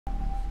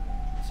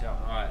shower.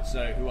 Alright,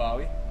 so who are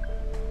we?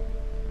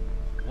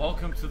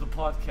 Welcome to the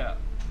podcast.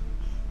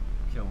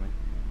 Kill me.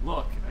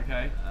 Look,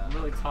 okay? I'm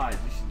really tired.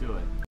 You should do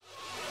it.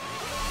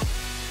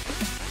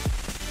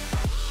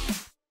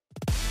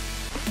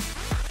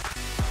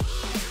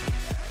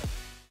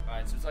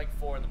 Alright, so it's like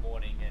 4 in the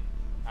morning and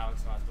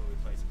Alex and I thought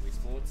we'd play some Wii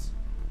Sports.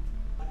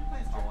 I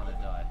want to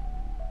die.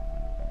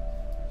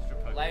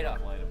 Later.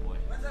 Later, boy.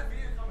 When's that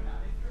video coming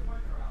out? Is your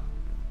poker out?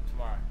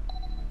 Tomorrow.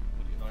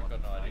 What do you I've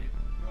got no idea.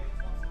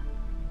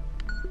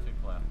 Two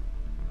player.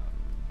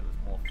 It was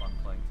more fun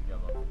playing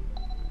together.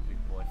 Big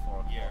boy,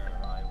 4 o'clock, Yeah.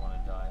 and I want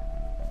to die.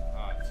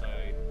 Alright, so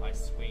I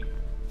swing.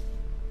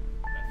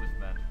 With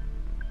men.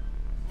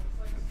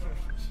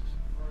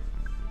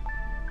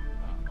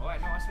 Oh wait,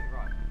 no, I swing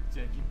right.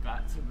 Jake, you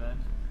bat to men.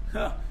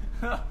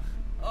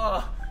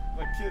 Oh,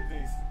 my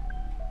kidneys.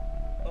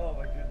 Oh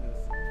my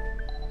goodness.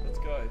 Let's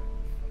go.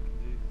 Fucking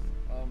Jesus.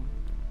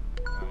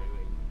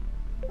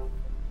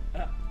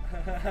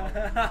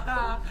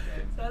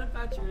 Set of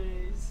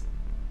batteries.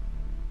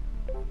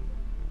 This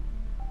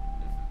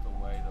is the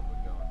way that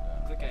we're going down.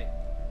 Click A.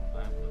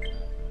 I am clicking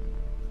it.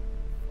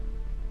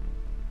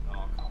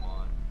 Oh, come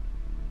on.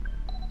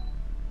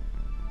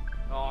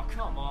 Oh,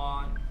 come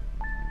on.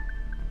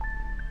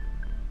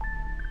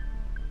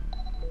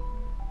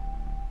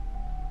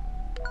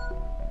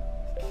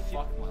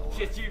 Fuck my life.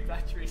 Get you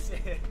batteries in.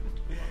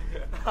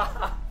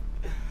 Alright,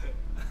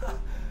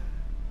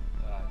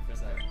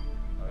 press A.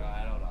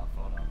 Alright, hold up.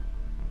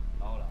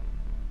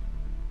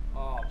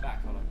 Oh,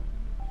 back, hold on.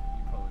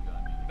 You probably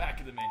gonna need Back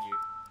of the menu.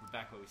 We're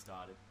back where we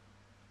started.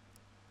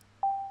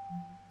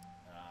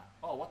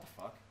 Oh, what the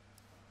fuck?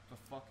 What the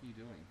fuck are you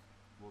doing?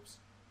 Whoops.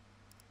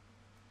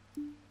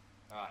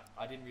 Alright,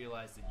 I didn't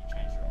realise that you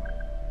changed your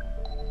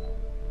remote.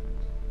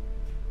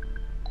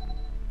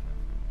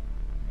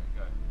 Okay,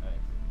 go. Hey.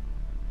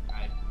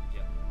 Hey,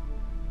 yep.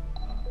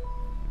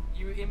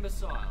 You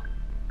imbecile.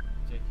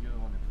 Jake, you're the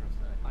one that pressed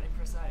A. I didn't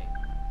press A.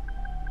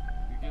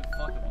 You give a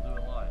fuck it, we'll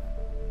do it live.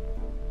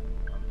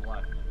 I'm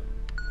black, nigga.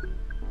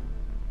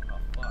 Oh,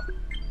 fuck.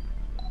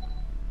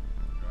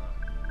 Right.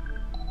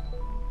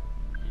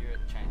 You're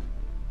changing.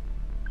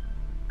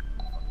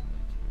 Fucking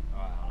bitch.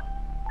 Alright, hold on.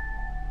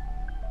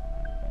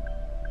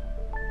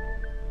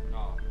 Oh,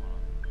 hold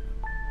on.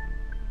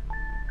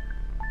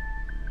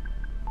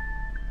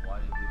 Why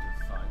did we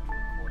decide to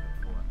record at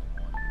 4 in the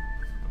morning?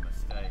 This was a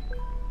mistake.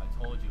 I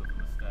told you it was a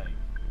mistake.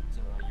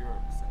 So, you're a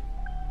mistake.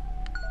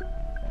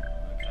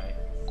 Okay?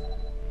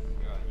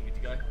 Alright, you good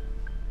to go?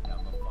 Yeah,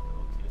 I'm not fucking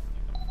autistic.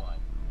 I'm fine.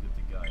 I'm good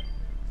to go.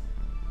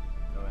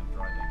 Go and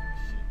dry that give a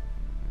shit.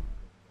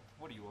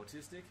 What are you,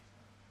 autistic?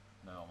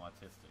 No, I'm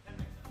autistic.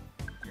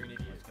 You're an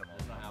idiot. Come on.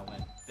 That's not how it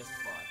went. This is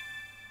fine.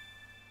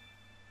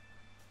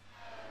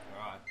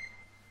 Alright.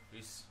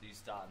 Who's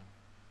starting?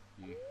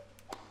 You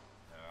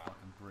Alright.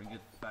 fucking bring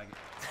it, faggot.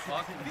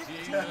 Fucking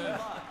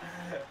Jesus!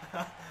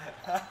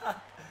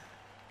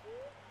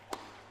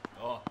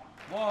 Oh.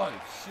 Whoa,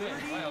 shit!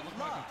 Hey, I look at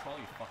my control,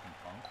 you fucking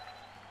punk.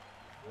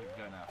 We can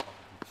go now,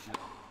 fucking good shit.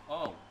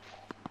 Oh!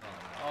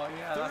 Oh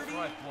yeah, that's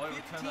right, boy.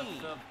 Return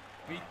that sub.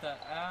 Beat that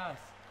ass.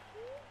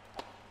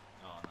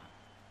 Oh, no.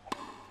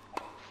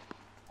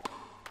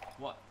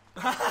 What? Oh,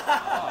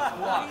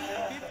 fuck.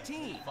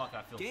 15. Fuck,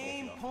 I feel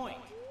Game salty. point.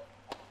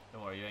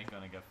 Don't worry, you ain't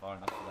gonna go far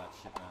enough for that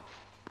shit, man.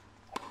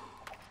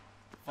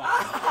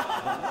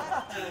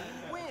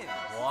 Fuck. Win.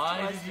 Why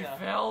Twice did you now.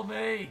 fail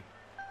me?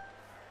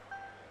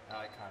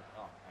 I can't.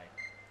 Oh, hey.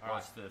 Watch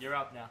Alright, this. you're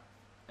up now.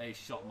 A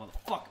shot,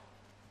 motherfucker.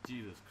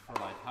 Jesus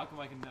Christ. How come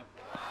I can never...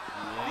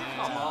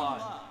 Come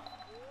on.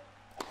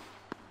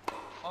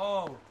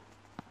 Oh.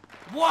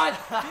 What?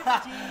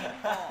 15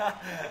 ball.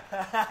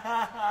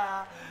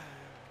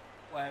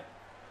 Wait.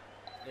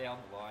 Yeah, I'm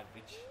blind,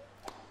 bitch.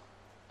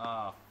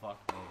 Ah, fuck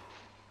me.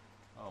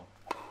 Oh.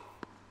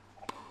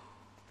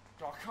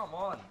 Oh, come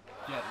on.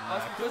 Get I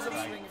was wrecked, because I'm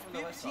faggot. swinging from the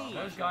left side. 15.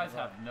 Those guys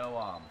have no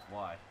arms.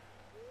 Why?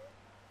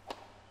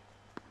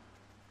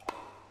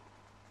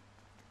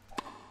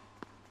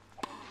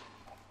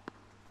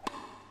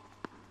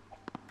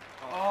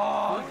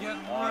 Oh, get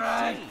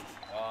wrecked!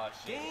 Oh,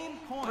 shit. Game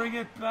point. Bring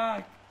it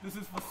back! This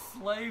is for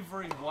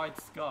slavery, white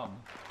scum.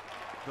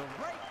 The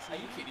right Are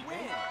you team kidding me?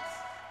 wins.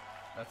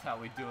 That's how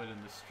we do it in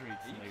the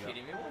streets, Are you nigga.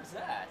 kidding me? What was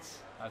that?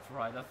 That's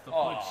right, that's the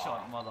Oh, hood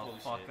shot,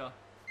 motherfucker. bullshit.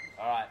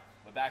 Alright,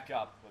 we're back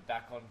up. We're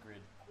back on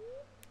grid.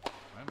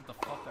 Remember what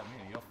the fuck that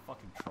means? You're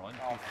fucking trying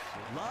Oh, piece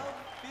of shit. Love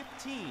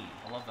 15.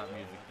 I love that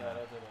music. Da, Man.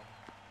 da, da, da.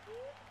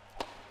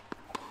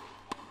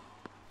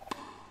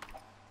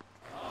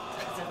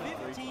 It's a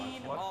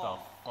 15 What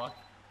all. the fuck?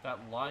 That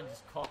line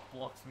just cock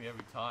blocks me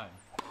every time.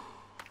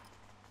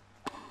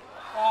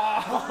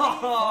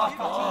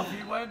 Oh,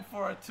 he went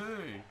for it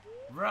too.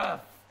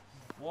 Ref,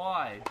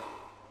 why?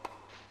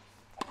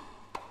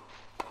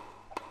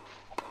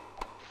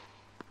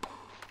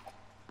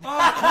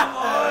 Oh, come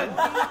on!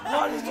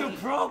 What is your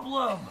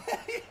problem?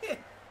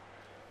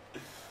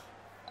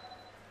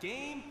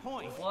 Game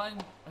point. This line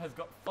has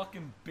got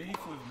fucking beef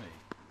with me.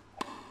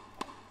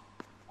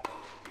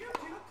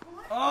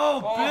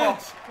 Oh,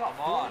 bitch! Come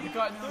on. You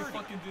guy nearly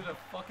fucking did a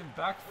fucking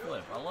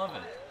backflip. I love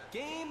it.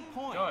 Game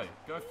point.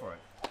 Go for it.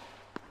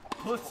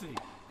 Pussy.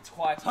 It's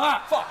quiet.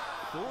 Ha! Fuck.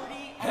 40.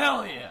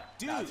 Hell yeah!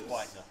 That's Deuce.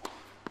 quieter.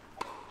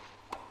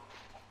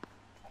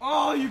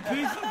 Oh, you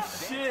piece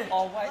of shit!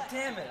 Oh, wait,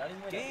 damn it. I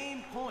didn't win it.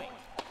 Game point.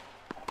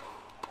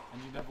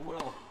 And you never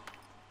will.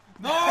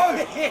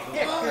 No!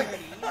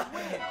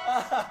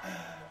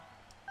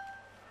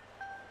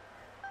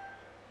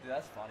 Dude,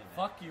 that's funny, man.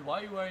 Fuck you, why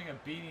are you wearing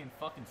a beanie and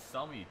fucking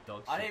summer, you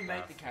dog I shit didn't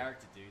make the bastard?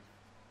 character, dude.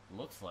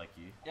 Looks like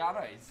you. Yeah, I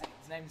know.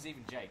 His name's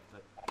even Jake,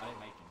 but I didn't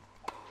make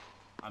him.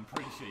 I'm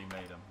pretty sure you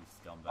made him, you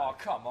scumbag. Oh,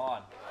 come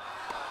on.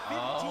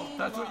 Oh,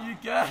 that's what you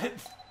get!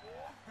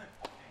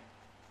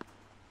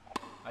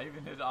 I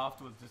even hit it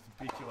afterwards just to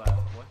beat your ass,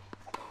 boy.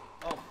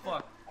 Oh,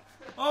 fuck.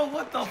 Oh,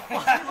 what the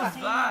fuck was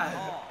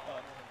that?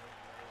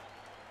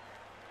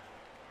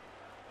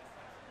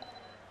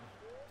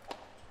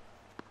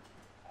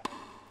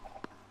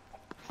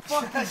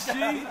 Fucking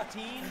G!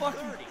 15, Fucking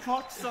 30.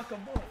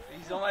 cocksucker boy.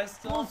 He's almost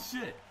still.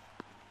 Bullshit.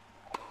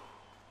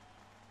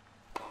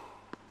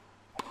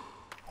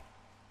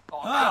 Oh,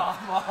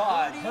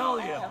 Ah, come on. hell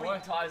yeah, How boy.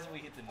 many times have we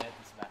hit the net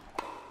this match?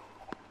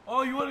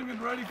 Oh, you weren't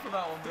even ready for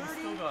that one, but you 30,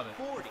 still got it.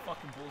 40.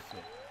 Fucking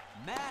bullshit.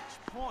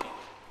 Match point.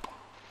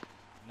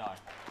 No.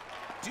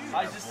 Deuce.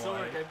 I just saw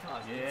boy. it go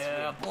past.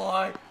 Yeah,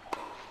 boy.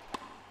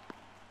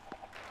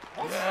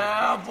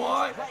 Yeah,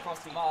 boy. That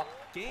cost him up.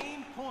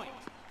 Game point.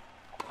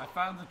 I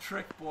found the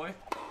trick, boy.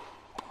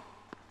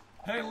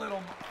 Hey,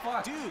 little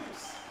fuck.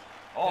 Deuce.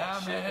 Oh,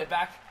 Damn shit. it. We're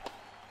back.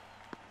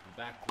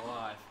 We're back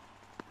live.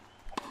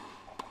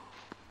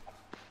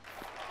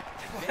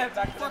 We're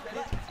back to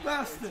the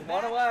Bastard.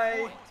 One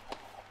away.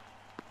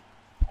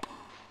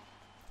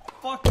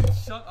 Fucking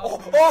shut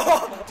up. you-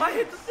 Oh! I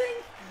hit the thing!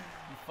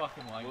 You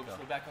fucking Whoops, wanker.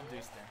 we're back on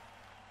Deuce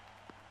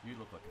then. You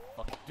look like a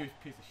fucking douche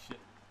piece of shit.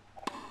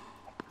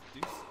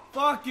 Deuce.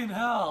 Fucking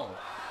hell.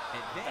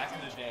 Back in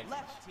Advantage. advantage.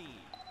 Left team.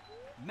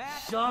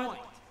 Match Shut point.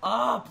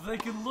 up. They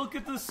can look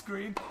at the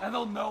screen and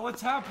they'll know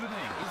what's happening.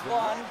 He's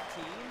won.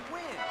 Team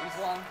wins.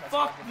 He's won. That's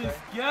Fuck fucking this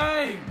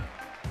fair. game.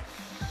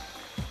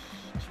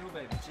 Chill,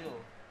 baby, chill.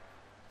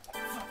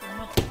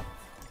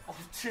 Oh,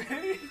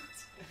 dude.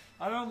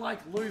 I don't like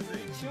losing.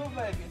 Chill,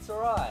 baby. It's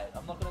alright.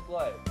 I'm not gonna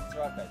gloat. It's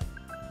alright, baby.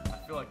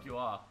 I feel like you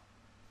are.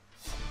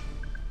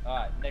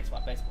 Alright, next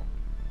one. Baseball.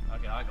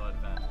 Okay, I got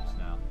advantage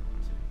now.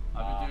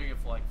 I've been doing it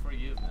for like 3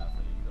 years now,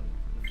 so you got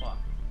the fuck.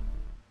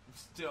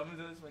 Dude, I've been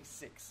doing this for like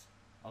 6.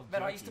 I'm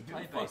Man, I joking. used to Who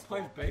play the fuck baseball.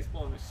 plays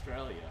baseball in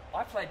Australia?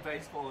 I played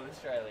baseball in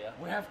Australia.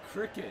 We have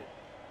cricket.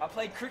 I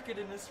played cricket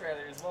in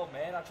Australia as well,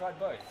 man. I tried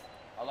both.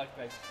 I like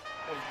baseball.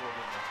 Baseball,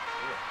 didn't I?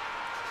 Yeah.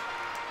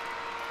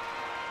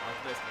 I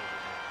like baseball,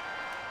 didn't I?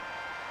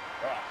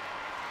 Alright.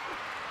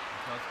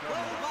 Let's go.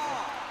 Play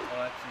ball. Oh,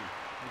 that's you.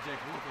 Hey,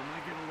 Jake, look, I'm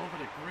gonna get a little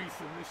bit of grease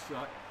in this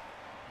shot.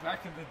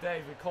 Back in the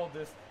day, we called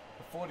this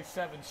the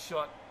 47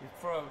 shot. You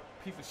throw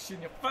a piece of shit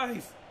in your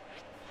face.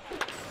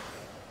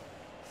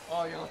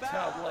 Oh, you're a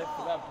terrible late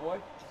for that, boy.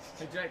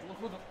 Hey, Jake,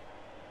 look what the...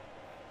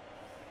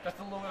 That's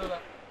a little bit of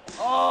that...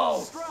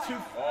 Oh! Strike. Too,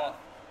 Oh,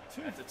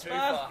 too that's a twofer.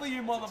 fast for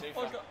you, That's a twofer.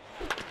 motherfucker.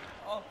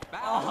 Oh,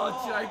 Foul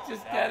ball. Jake,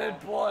 just get it,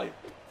 boy.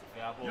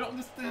 foul ball. You don't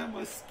understand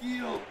my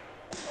skill.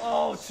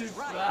 Oh, too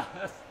Strike.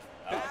 fast.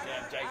 Oh,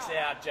 damn, Jake's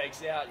out.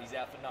 Jake's out. He's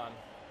out for none.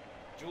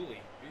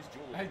 Julie. Who's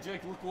Julie? Hey,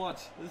 Jake, look,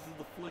 watch. This is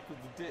the flick of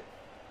the dip.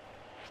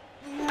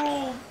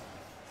 Vroom.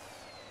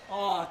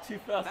 Oh, too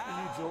fast for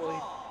you, Julie.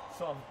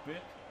 Son of a bitch.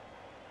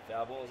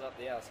 Foul ball's up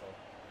the asshole.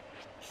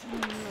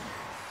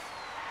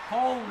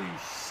 Holy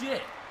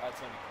shit.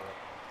 That's only court.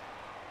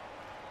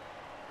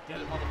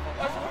 Get it,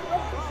 motherfucker.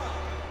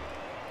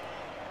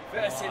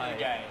 First hit of Why? the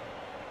game.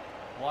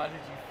 Why did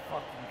you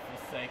fucking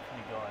forsake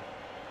me, God?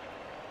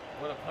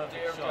 What a perfect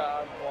Dear shot.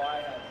 God, why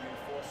have you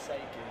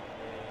forsaken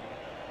me?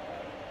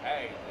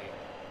 Hey, Lee.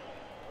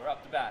 We're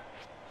up to bat.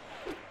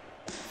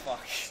 Fuck.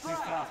 Too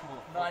fast,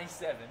 motherfucker.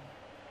 97.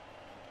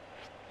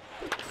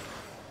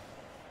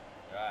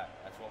 Alright,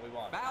 that's what we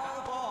want.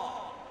 Foul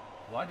ball.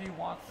 Why do you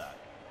want that?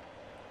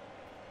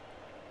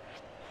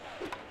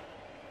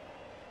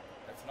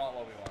 That's not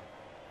what we want.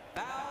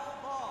 Foul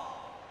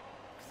ball.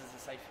 Because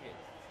it's a safe hit.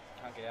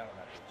 Can't get out on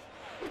that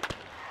bitch.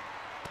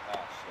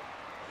 Oh,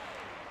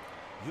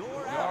 shit. You're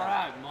You're out.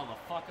 alright,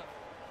 motherfucker.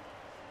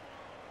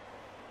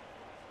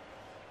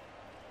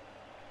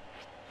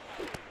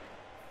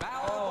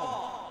 Foul Oh.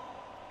 ball.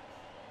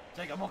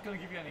 Jake, I'm not gonna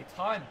give you any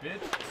time,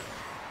 bitch.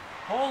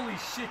 Holy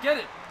shit, get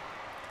it!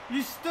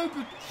 You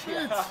stupid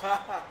shit!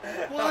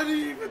 Why do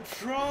you even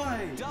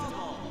try?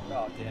 Double.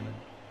 Oh, damn it.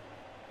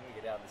 Let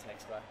me get out of this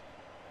next guy.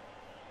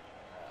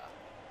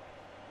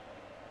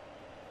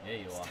 Yeah,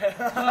 you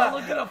are. Oh,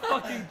 look at her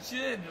fucking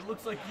chin. It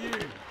looks like you.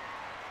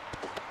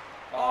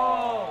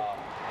 Oh!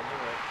 I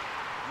knew it.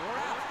 You're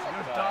out. You're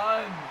Okay.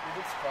 done. He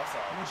looks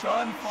cross-eyed. You're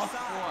done, fuck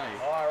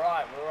boy.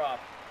 Alright, we're up.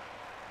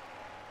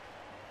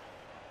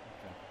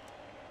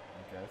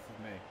 Okay, this is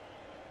me.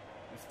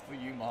 This is for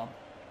you, Mom.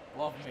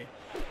 Love me.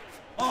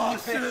 Oh,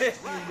 shit!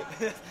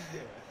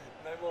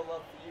 No more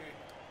love for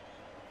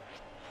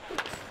you.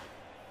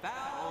 Foul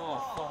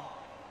Oh, ball. fuck.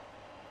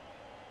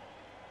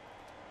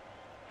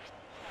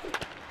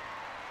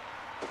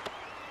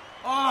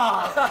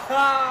 Oh!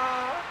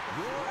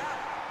 You're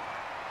out.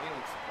 He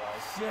looks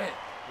surprised. Shit!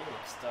 He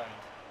looks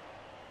stoned.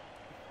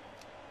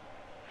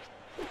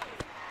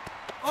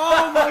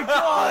 Oh my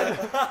god!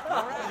 You're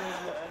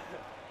out.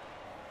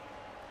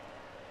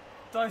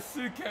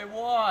 Daisuke,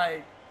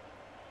 why?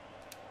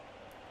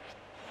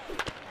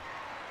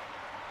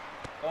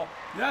 Oh,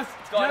 Yes!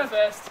 it's got it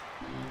Yes! first.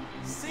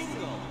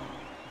 Single.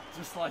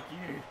 Just like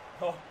you.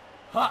 Oh,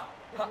 Ha!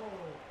 ha.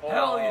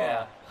 Hell Oh.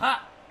 yeah!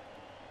 Ha!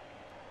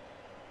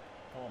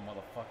 Oh,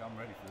 motherfucker, I'm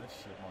ready for this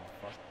shit,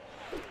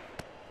 motherfucker.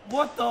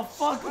 What the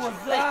fuck was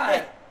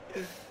that?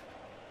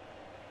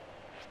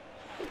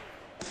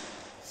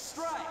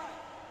 Strike.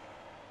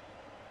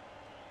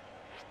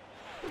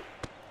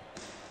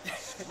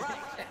 Strike.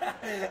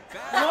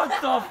 Foul.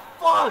 What the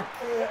fuck?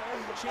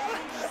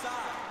 Change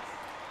sides.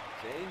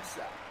 Change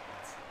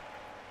sides.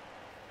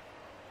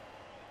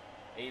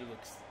 He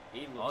looks.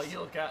 Oh, you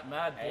look at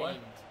mad, boy.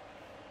 aimed.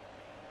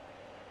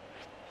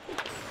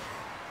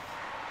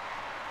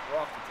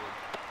 Rocketed.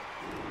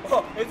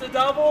 Oh, it's a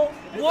double.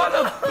 What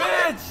a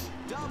bitch!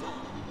 Double.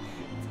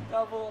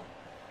 Double.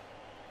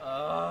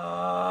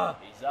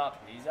 He's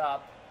up. He's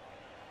up.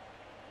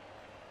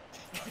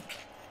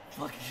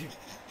 Fuck you.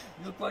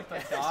 You look like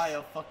the guy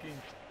of fucking.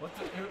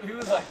 Who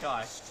was that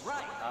guy?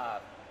 Strike. I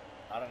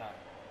don't know.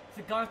 It's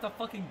the guy at the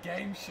fucking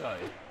game show.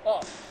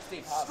 Oh,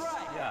 Steve Harvey.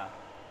 Strike. Yeah.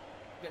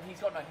 But he's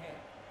got no hair.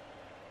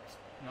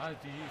 Neither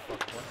do you,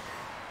 fuckboy.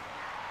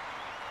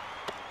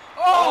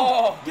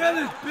 Oh! Get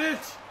it,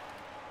 bitch!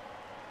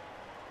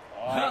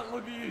 Oh.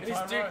 Look at you, It's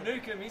Duke Tyrone.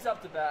 Nukem. He's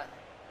up to bat.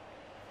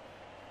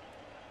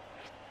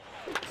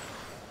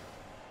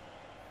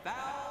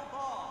 Foul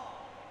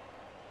ball.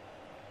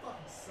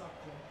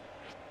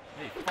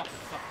 Hey, fucking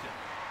suck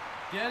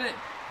it. Get it!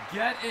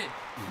 Get it!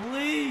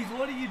 Please,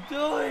 what are you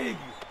doing?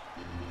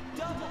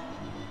 Double.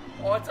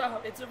 Oh,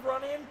 it's a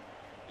run in.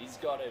 He's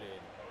got it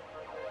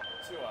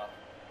in. 2 up.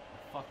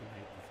 I fucking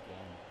hate this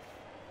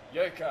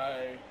game.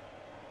 Yoko.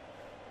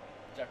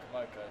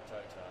 Jakamoko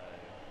Toto.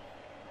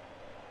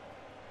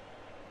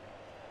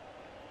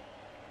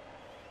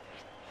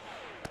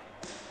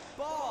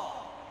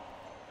 Ball.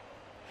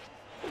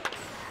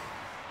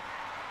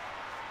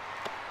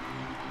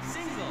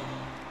 Single.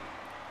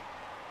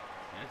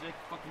 Yeah, Jake,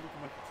 fucking look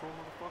at my control,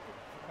 motherfucker.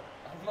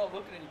 I'm not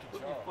looking at your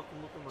Look at control. you fucking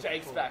look at my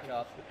Jake's control. back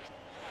up.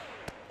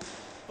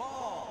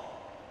 Ball.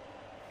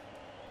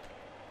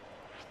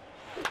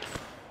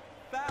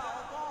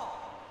 Foul ball.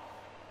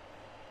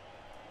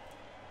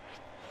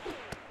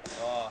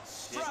 Oh,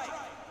 shit. Strike.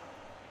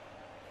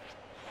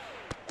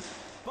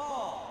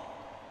 Ball.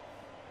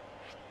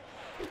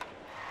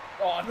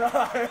 Oh, no.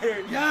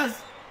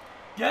 Yes!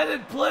 Get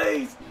it,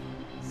 please!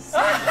 Here's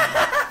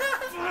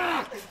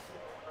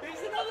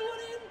another one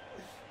in.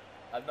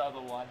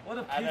 Another one. What a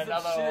And piece of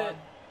another shit. one.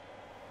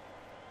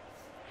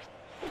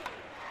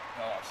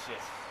 Oh,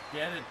 shit.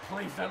 Get it,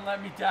 please, don't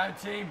let me down,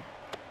 team.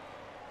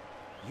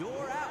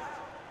 You're out.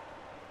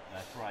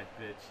 That's right,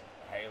 bitch.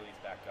 Haley's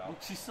back up.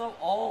 Look, she's so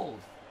old.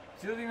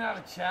 She doesn't even have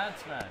a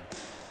chance, man.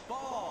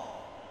 Ball.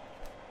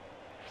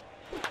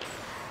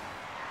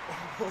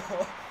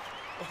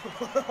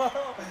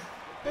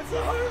 It's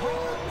a home run.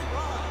 Home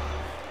run.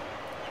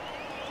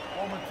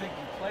 One would think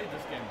you played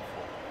this game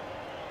before.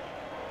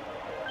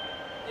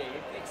 Yeah,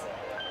 you think so.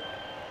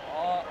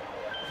 Oh,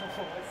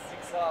 it's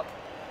 6 up.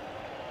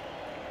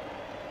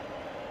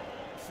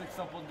 6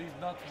 up on these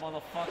nuts,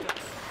 motherfucker.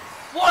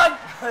 What?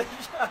 I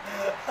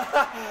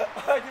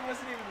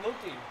wasn't even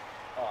looking.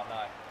 Oh,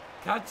 no.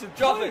 Catch it,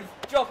 Drop please.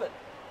 it. Drop it.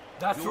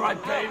 That's You're right,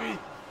 out. baby.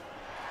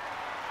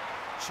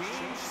 Change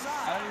I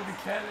sides. don't even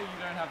care that you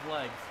don't have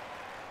legs.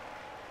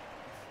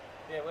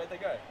 Yeah, where'd they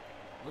go?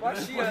 Look Why at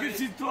this. she Look only- at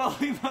she's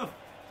twirling them.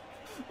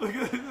 Look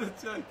at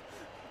this, Jake.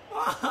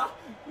 Look at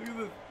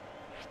this.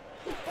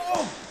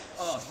 Boom!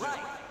 Oh, shit.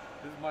 Strike.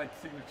 This is my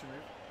signature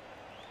move.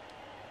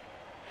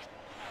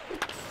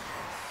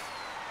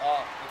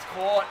 Oh, it's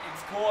caught.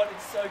 It's caught.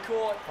 It's so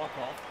caught. Fuck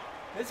off.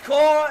 It's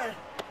caught.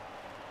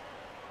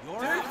 You're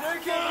Duke out.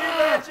 Nukem, you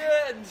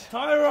legend.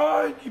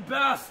 Tyrone, you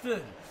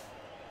bastard!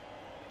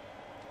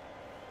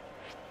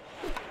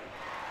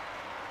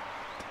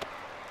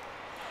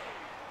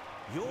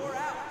 You're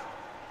out.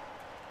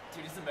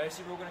 Dude, is the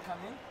mercy rule gonna come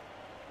in?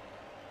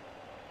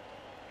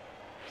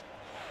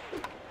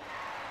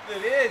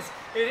 It is.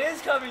 It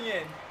is coming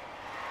in.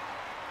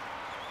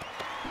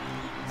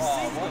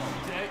 Oh, Single.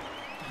 what? Jake.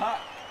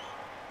 Ha!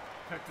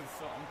 Picked his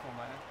uncle,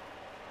 man.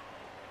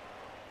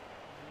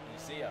 You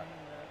see ya.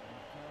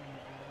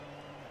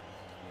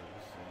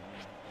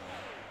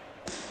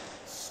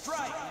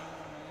 Strike.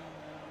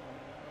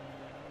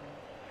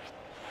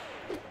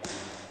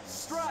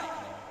 Strike.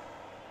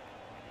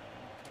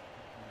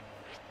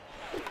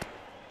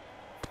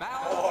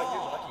 Foul Oh, ball. you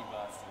lucky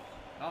bastard.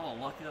 I'm not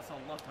lucky, that's not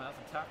luck, man.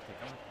 That's a tactic.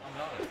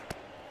 I'm honest.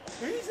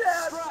 He's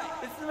out.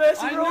 Strike. It's the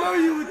mercy I rule. know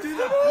you would do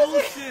that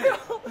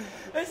bullshit!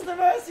 It's the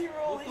mercy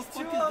rule. What the He's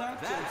fuck 2 is up.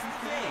 that? That's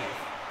Jake? the game.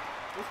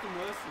 What's the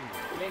mercy?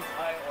 It means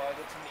I got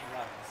too many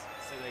runs,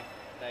 so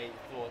they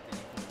thought that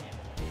you couldn't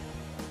handle it.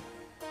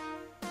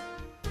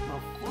 The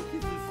fuck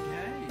is this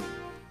game?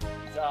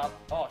 He's up.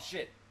 Oh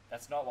shit,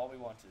 that's not what we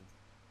wanted.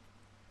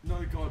 No,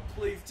 God,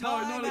 please. No,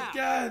 Time not out.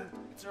 again.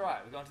 It's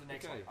alright, we're going to the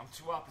next Okay. one. I'm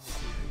 2 up in the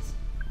series.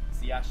 It's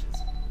the Ashes.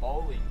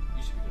 Bowling.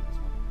 You should be good at this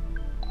one.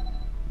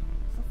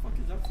 What the fuck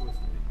is that supposed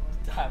to be?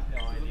 I have no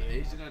I'm idea.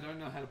 Asian, I don't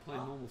know how to play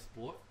normal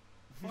sport.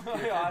 No,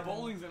 Yeah, I-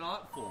 bowling's an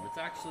art form. It's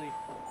actually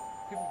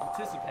people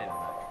participate in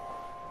that.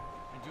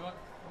 And do you want?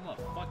 I'm gonna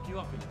fuck you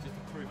up in it just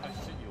to prove how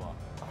shit you are.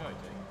 Go,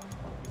 Jake.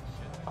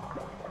 Shit.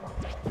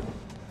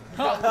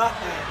 Fucking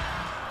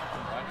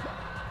right.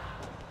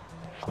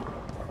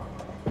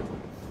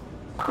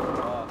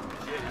 Oh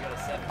shit, you got a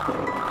 7.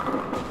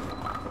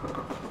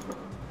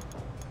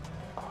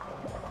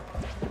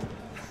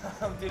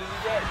 Did it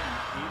again.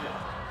 Eat it.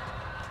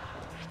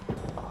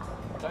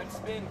 Don't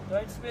spin,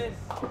 don't spin.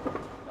 Oh,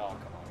 come on.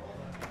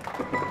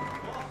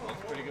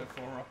 It's pretty good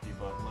for Rocky,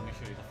 but let me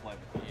show you the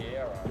flavor.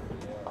 Yeah, right.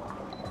 Yeah, right.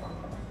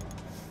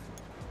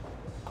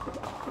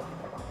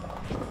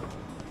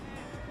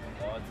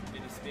 Oh, it's a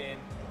bit of spin.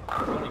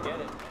 You want to get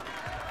it.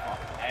 Oh,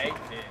 8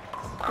 pins.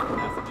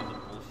 That's a bit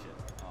of bullshit.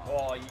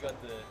 Oh, you got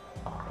the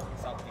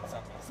something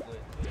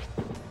split.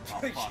 Oh,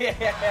 fuck. Yeah.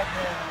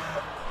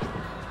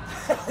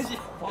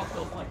 Fuck,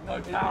 there's like no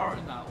power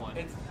in that one.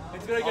 It's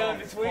gonna go in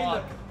between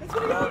fuck. them. It's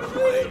gonna go in No,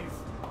 between them. please.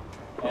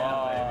 Oh,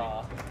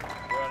 Yeah,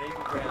 we're on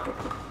equal ground. baby.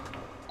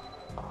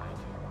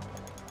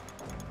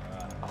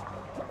 Alright.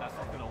 That's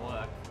not gonna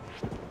work.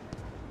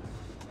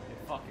 It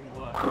fucking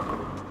worked.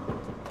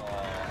 Oh.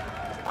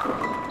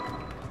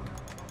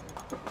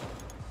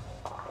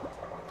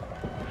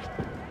 Go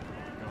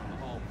in the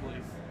hole,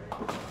 please.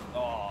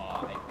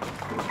 Oh, 8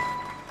 pins.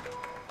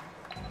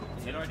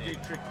 You don't do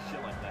tricky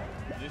shit like that.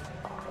 You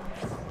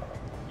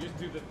just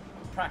do the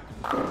practice.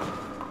 Practice.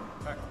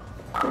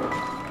 Power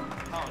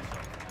shot.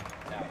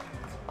 Now.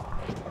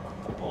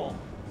 Ball.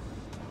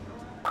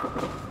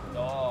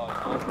 Oh,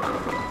 nice.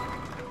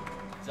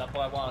 It's up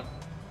by 1.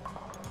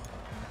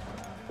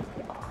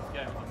 This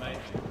game is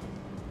amazing.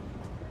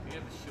 We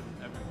have this shit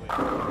every week.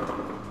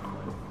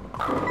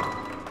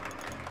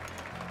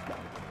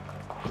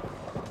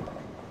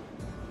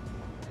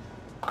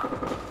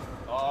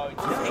 Oh,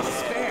 it's Nice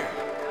spare. I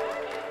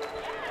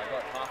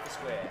got half a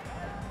square.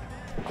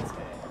 It's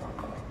fair.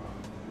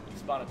 You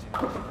spun it too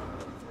much. 3.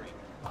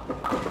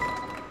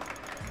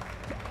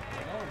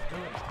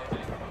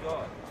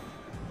 God.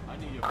 I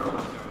need your phone,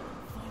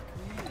 Fuck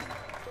me.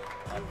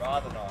 I'd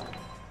rather not.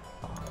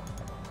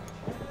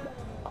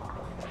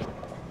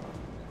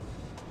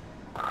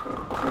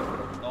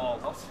 Oh,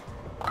 what?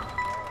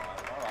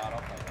 Alright,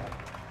 I'll play that.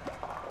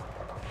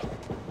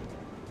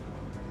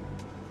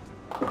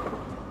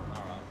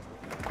 Alright.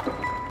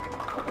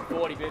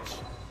 40, bitch.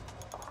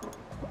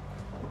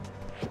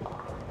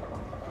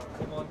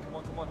 Come on.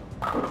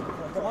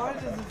 Why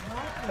does this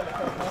happen?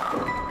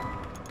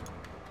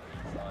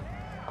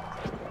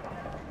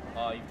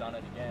 Oh, you've done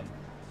it again.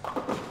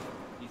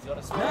 He's got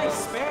a spare. Nice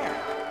spare.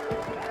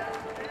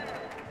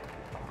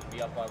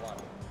 Be up by 1.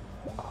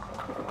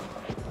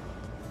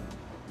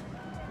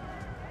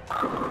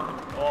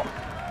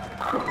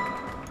 Oh.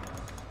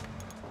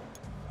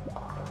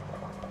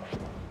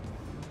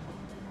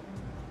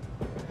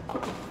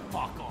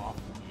 Fuck off.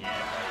 Yeah,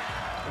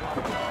 buddy. What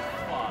the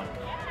fuck?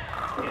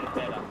 Get it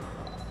better.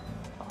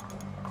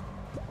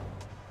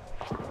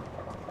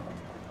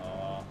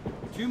 Oh.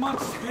 Too much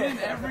spin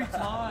every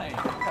time.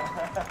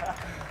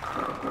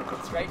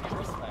 Straight in your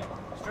wrist, mate.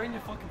 Straight in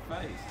your fucking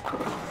face.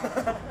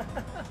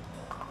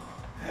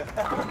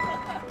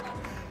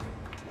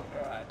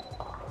 Alright.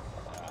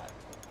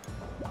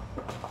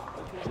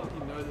 It feels like you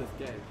know this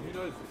game. Who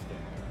knows this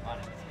game? I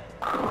know this game.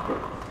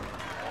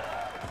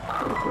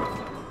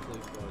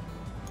 Please God.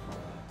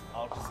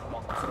 I'll just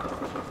mock this.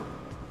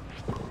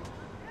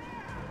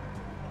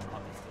 I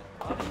missed it.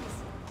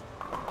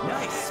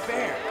 Nice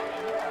spare.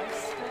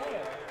 Nice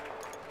spare.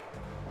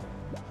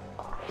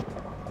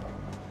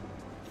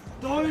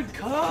 Don't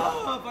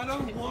curve! I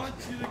don't want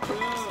you to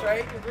curve!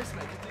 Straight in your wrist,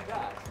 mate. Just do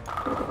that.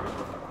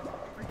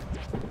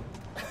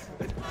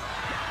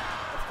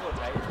 That's called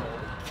rage ball.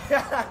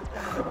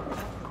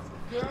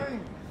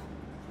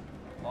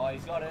 Oh,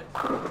 he's got it.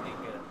 He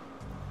didn't get it.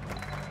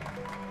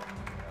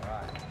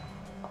 Alright.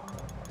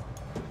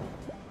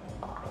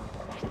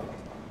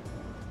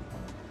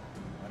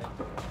 I didn't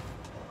do it.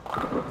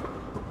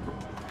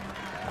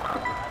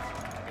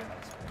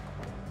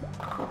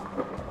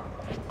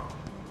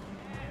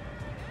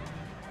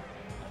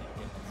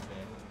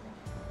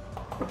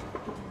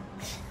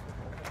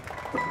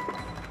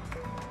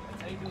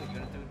 That's how you do it. You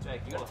gotta do it,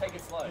 Jake. You gotta take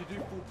it slow. You do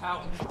full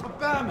power.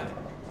 Bam it!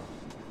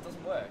 It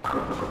doesn't work.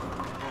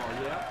 Oh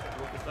yeah?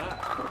 What was that?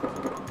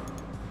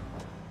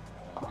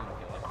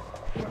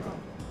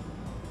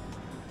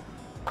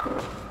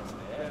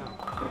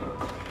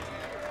 Yeah.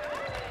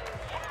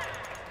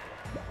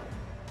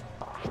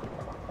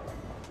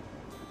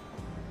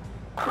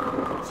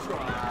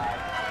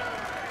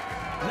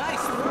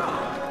 Nice throw.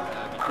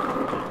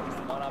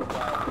 One up,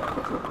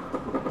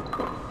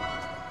 guys.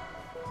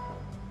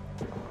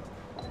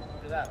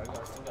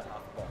 I still got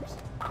half a box.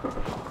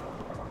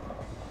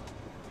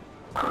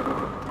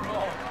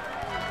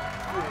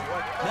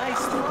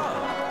 Nice throw.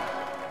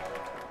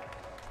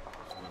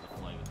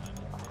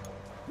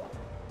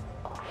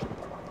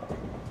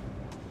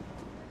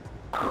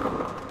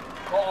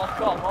 Oh,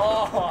 come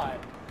on!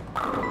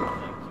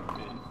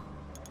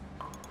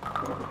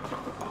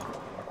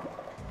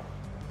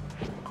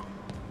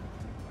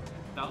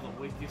 That was the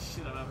weakest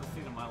shit I've ever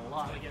seen in my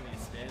life. Gotta get me a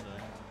spare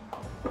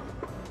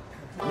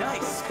though.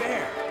 Nice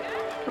spare.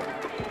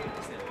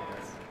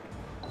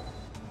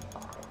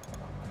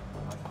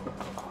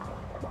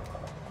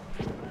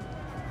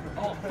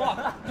 Oh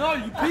fuck! No,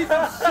 you piece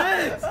of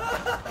shit!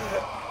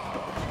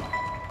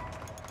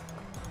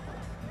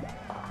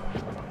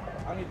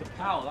 I need the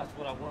power, that's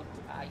what I want.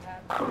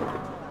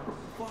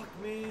 Fuck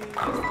me!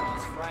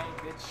 Nice frame,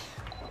 bitch.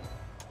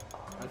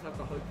 I just have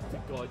to hope to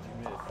God you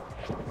miss.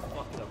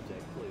 Fuck it up,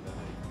 Jake, please. I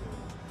know you can do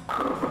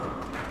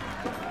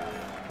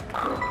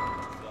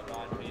Still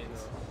got 9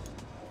 pins. it.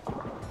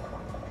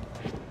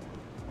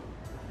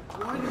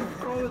 Why do you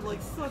throw it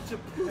like such a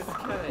puss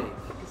cake?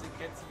 Because it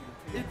gets you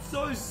the pins. It's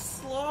so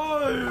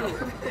slow!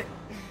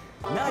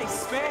 Nice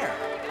spare.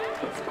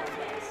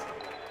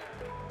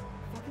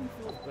 Fucking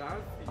feel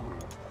bad for you.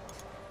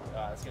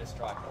 Alright, let's get a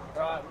strike.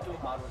 Alright, we'll do a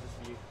hard one just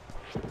for you.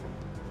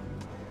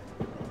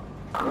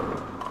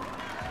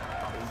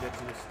 You get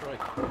to the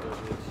strike, you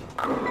bitch.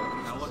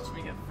 Now watch me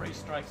get 3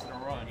 strikes in a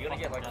row. You're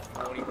gonna get like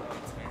 40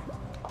 points, man.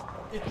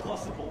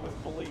 Impossible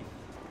with belief.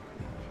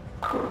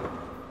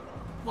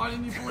 Why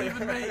didn't you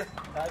believe in me?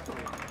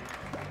 Hopefully.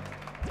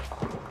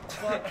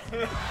 Fuck.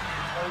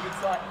 Oh, good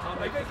sight. I'll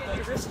You're make gonna this get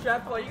your wrist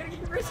strap on. You're gonna get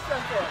your wrist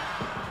strap on.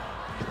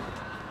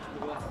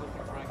 Look at that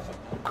fucking fraction.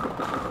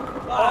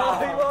 Oh,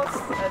 he lost.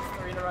 That's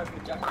 3 in a row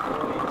for Jack Boy.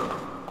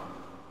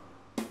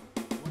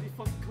 Why do you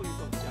fucking call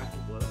yourself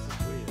Jackie, boy? That's just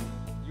weird.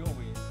 You're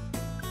weird.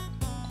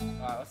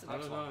 Alright, what's the I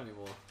next don't know one?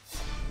 anymore.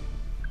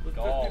 Let's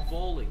Golf. go do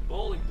bowling.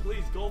 Bowling,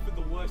 please. Golf is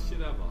the worst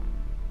shit ever.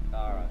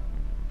 Alright.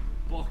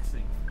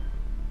 Boxing.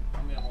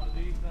 I mean, one of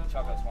these now.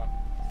 Chuck us one.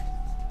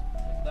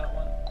 Take that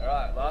one.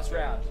 Alright, last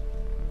round.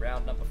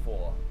 Round number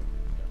 4.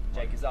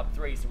 Jake is up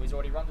 3, so he's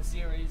already run the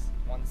series.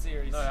 Won the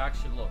series. No,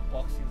 actually, look.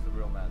 Boxing's the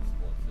real man's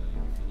sport, so if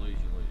you lose,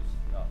 you lose.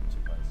 Oh,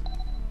 2 plays.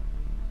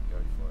 Go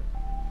for it.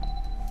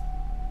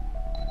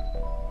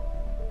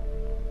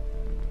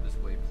 This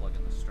way you plug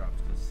in the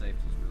straps, because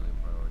safety is really a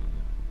priority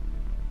here.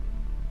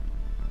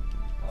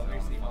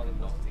 Obviously, So I'm Molly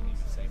fucking Boxing is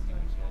the same thing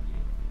as you.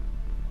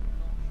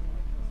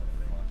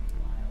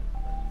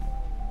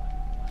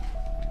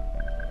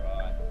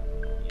 Alright,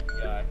 here we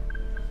go.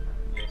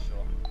 Yeah,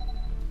 sure.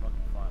 It's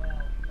fucking fine.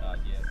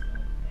 Yeah.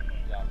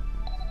 Yeah.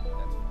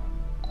 That's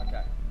fine.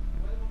 Okay.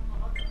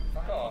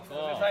 Fuck off. We've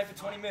been playing for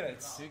 20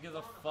 minutes. Who gives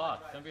a fuck?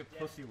 Don't be a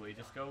pussy, Lee.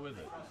 Just go with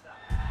it. No, fuck.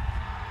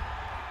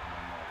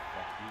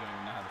 You don't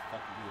even know how to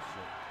fucking do this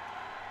shit.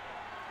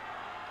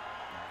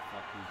 No,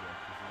 fuck you, Jack.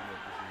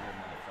 This is real,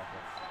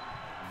 motherfucker.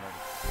 I'm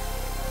ready.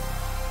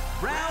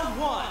 Round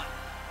 1.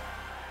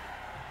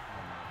 Oh,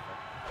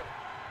 motherfucker.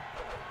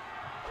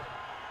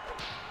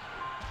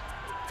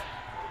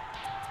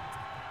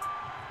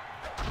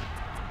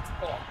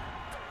 Oh.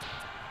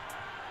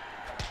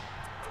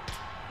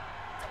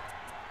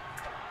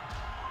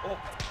 Oh.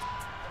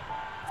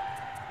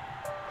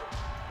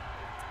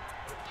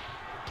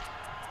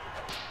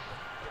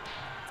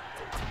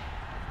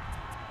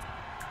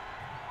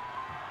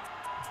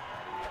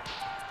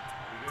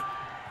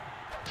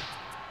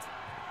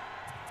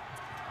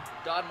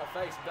 Guard my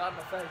face, guard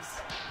my face.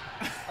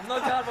 I'm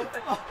not guarding my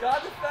face.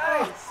 Guard the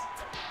face!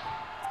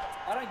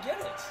 I don't get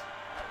it.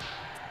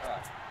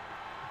 Alright.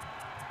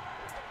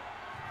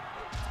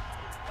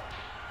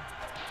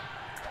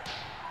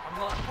 I'm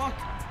not. Fuck!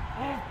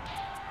 Oh.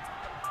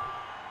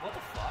 What the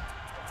fuck?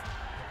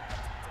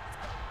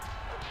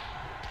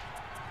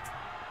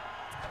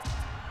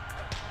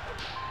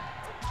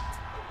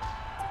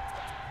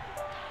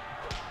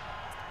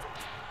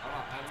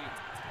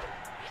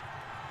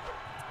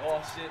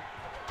 Oh shit.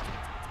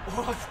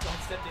 Oh, I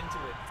stepped into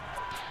it.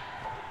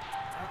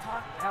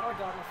 How do I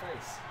guard my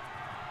face?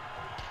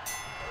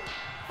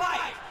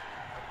 Fight.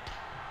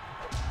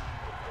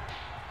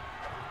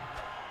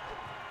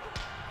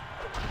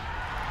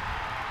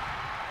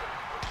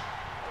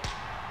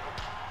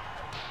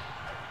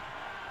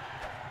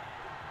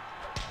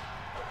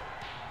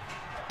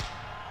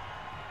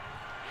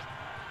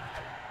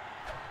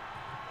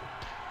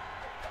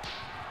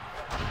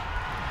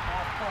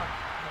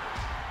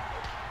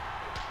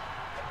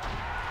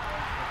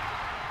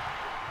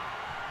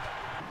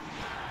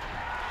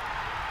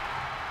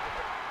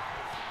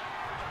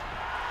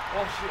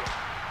 Oh shit.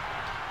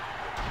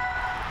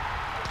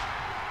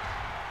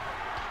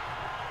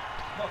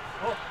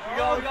 We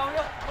go.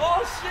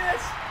 Oh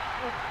shit!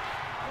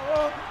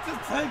 Oh,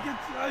 just take it,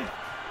 Jake.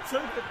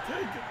 Take it.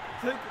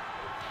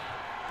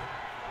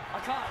 I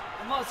can't.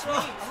 I'm not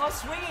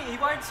swinging. He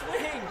won't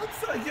swing.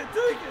 Take it.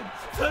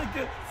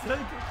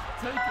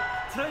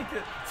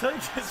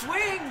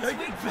 Swing, Take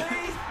swing, it,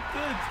 please.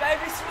 bitch.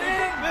 Baby,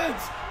 swing.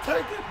 Bitch.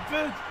 Take it,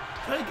 bitch.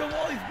 Take it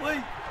while he's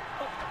weak.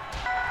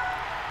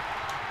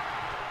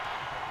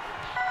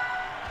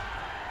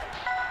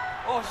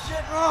 Oh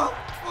shit! Oh,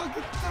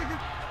 fucking second.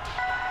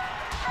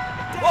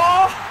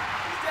 Oh!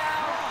 He's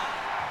down!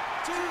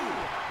 2,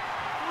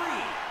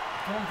 3,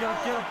 Come on, get up,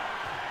 get up.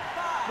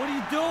 What are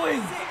you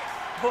doing?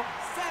 6,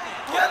 7,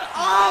 Get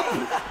up!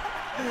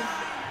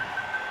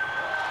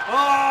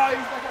 Oh,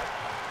 he's back up.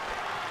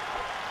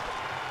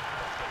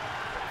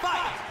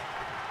 fight!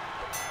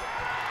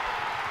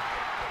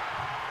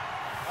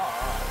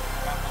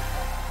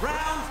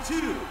 Round 2.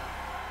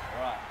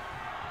 Alright.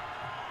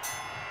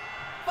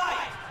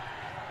 Fight!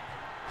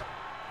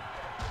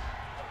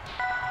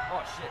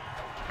 Oh shit.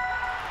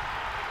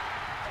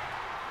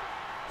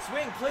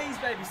 Swing, please,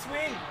 baby,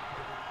 swing!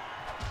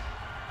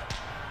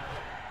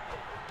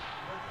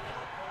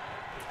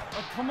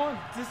 Oh, come on,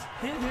 just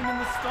hit him in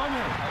the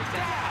stomach. He's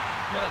down.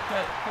 Get it,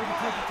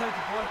 take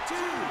it, boy. 2,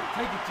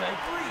 Take it, Jake.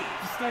 3,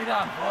 Just stay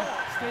down, boy.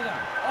 Stay down.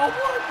 Oh,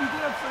 what? You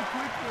did that so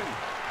quickly.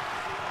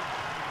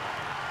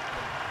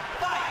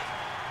 fight!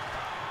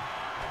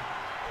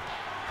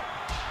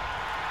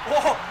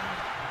 Whoa!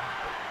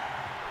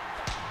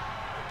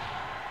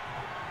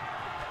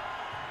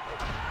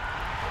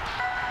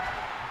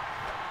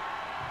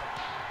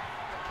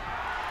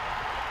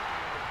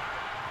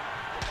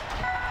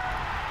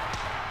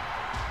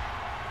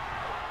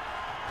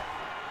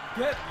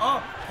 Get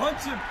up,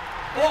 punch him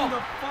in the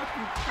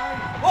fucking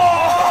face.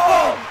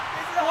 Oh!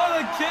 What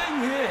a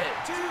king hit.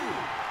 2, 3,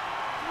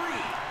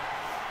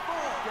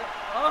 4,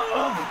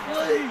 Oh,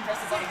 please. Press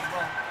the button as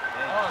well.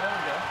 Oh, there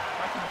we go.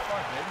 Back in the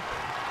fight, baby.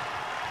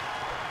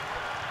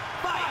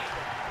 fight!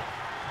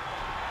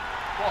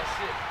 Oh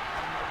shit.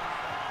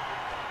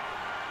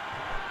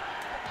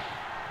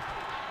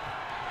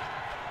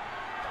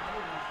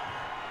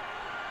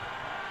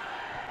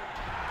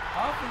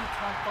 Half of the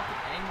time,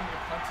 fucking aiming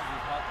your punches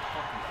is hard to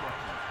fucking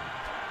catch.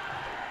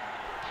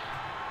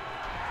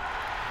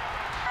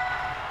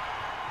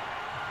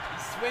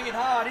 He's swinging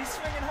hard, he's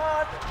swinging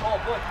hard. Oh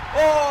boy.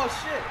 Oh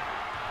shit.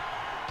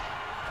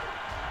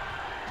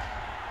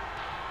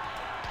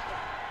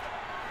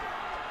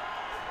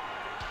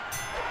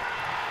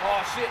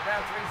 Oh shit,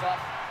 round 3's up.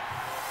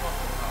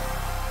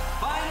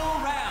 Final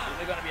round! Is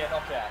there gonna be a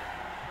knockout?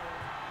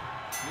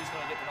 Who's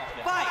gonna get the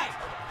knockout? Fight!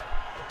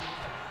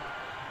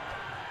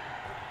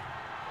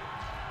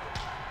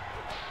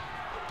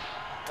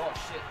 Oh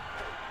shit.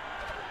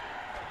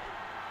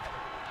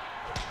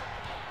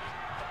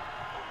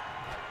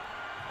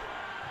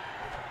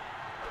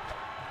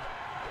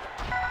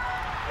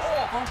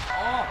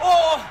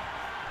 Oh!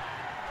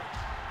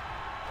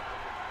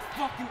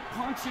 Fucking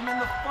punch him in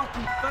the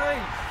fucking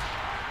face.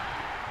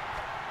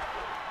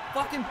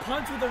 Fucking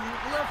punch with a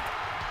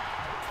left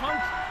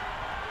punch.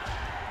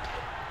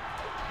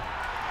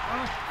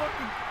 Oh,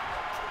 fucking.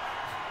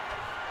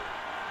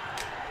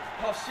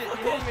 Oh shit, you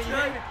hit me, you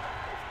hit me.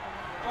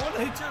 I want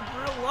to hit you in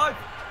real life.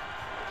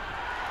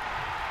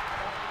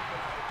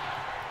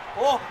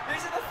 Oh,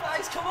 he's in the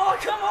face, come on,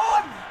 come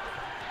on!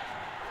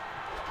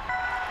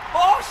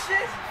 Oh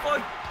shit!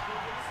 Fuck.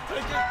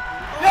 Take it.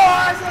 No,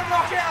 it's a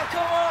knockout,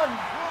 come on!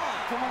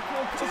 Come on,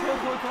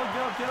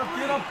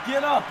 get up,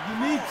 get up. You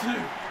need to.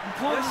 You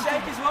can't Let's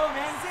shake as well,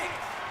 man. 6,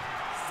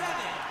 7,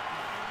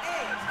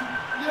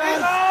 8,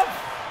 He's up!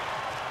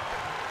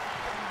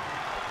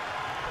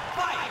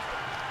 fight!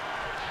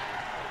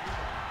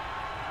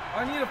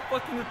 I need a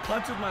fucking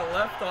punch with my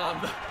left arm.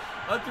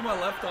 I'll do my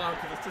left arm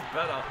because it's just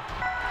better.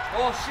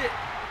 Oh shit!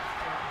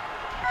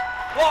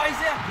 Oh,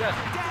 he's out! Yes,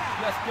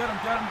 yes, get him,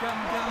 take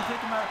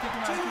him out, take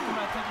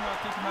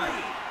him out.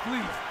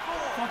 Please,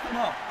 fuck him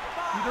up.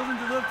 He doesn't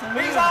deserve to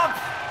live. He's up!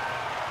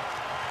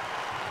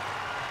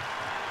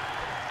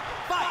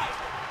 Fight!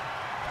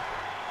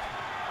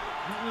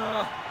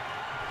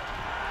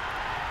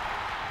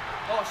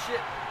 Oh shit!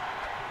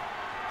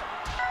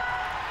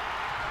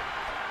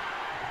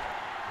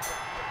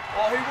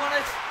 Oh, who won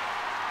it?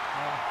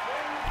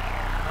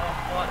 Oh,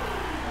 what?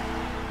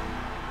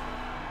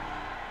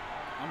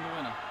 I'm the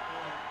winner.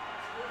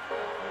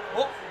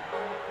 Oh!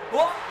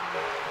 Oh!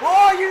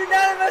 Oh,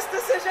 unanimous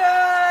decision!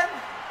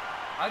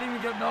 I didn't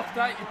even get knocked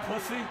out, you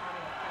pussy.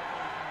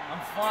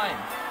 I'm fine.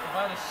 If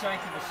I had a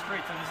shank in the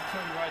streets, I'd just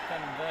kill you right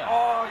then and there.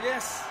 Oh,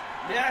 yes!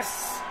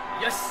 Yes!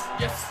 Yes,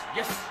 yes,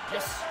 yes,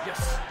 yes,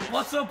 yes.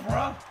 What's up,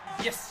 bro?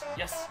 Yes,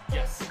 yes,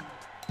 yes.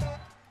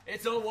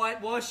 It's all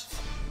whitewashed.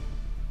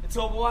 It's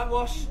all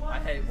whitewash. I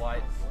hate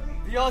white.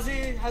 The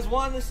Aussie has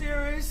won the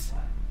series.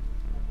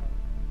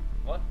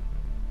 What?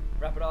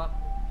 Wrap it up.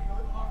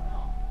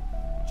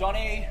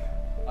 Johnny,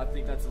 I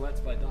think that's the Let's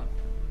Play done.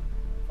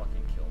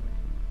 Fucking kill me.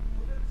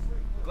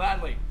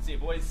 Gladly. See you,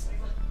 boys.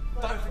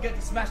 Don't forget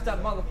to smash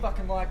that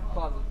motherfucking like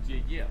button.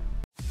 Yeah.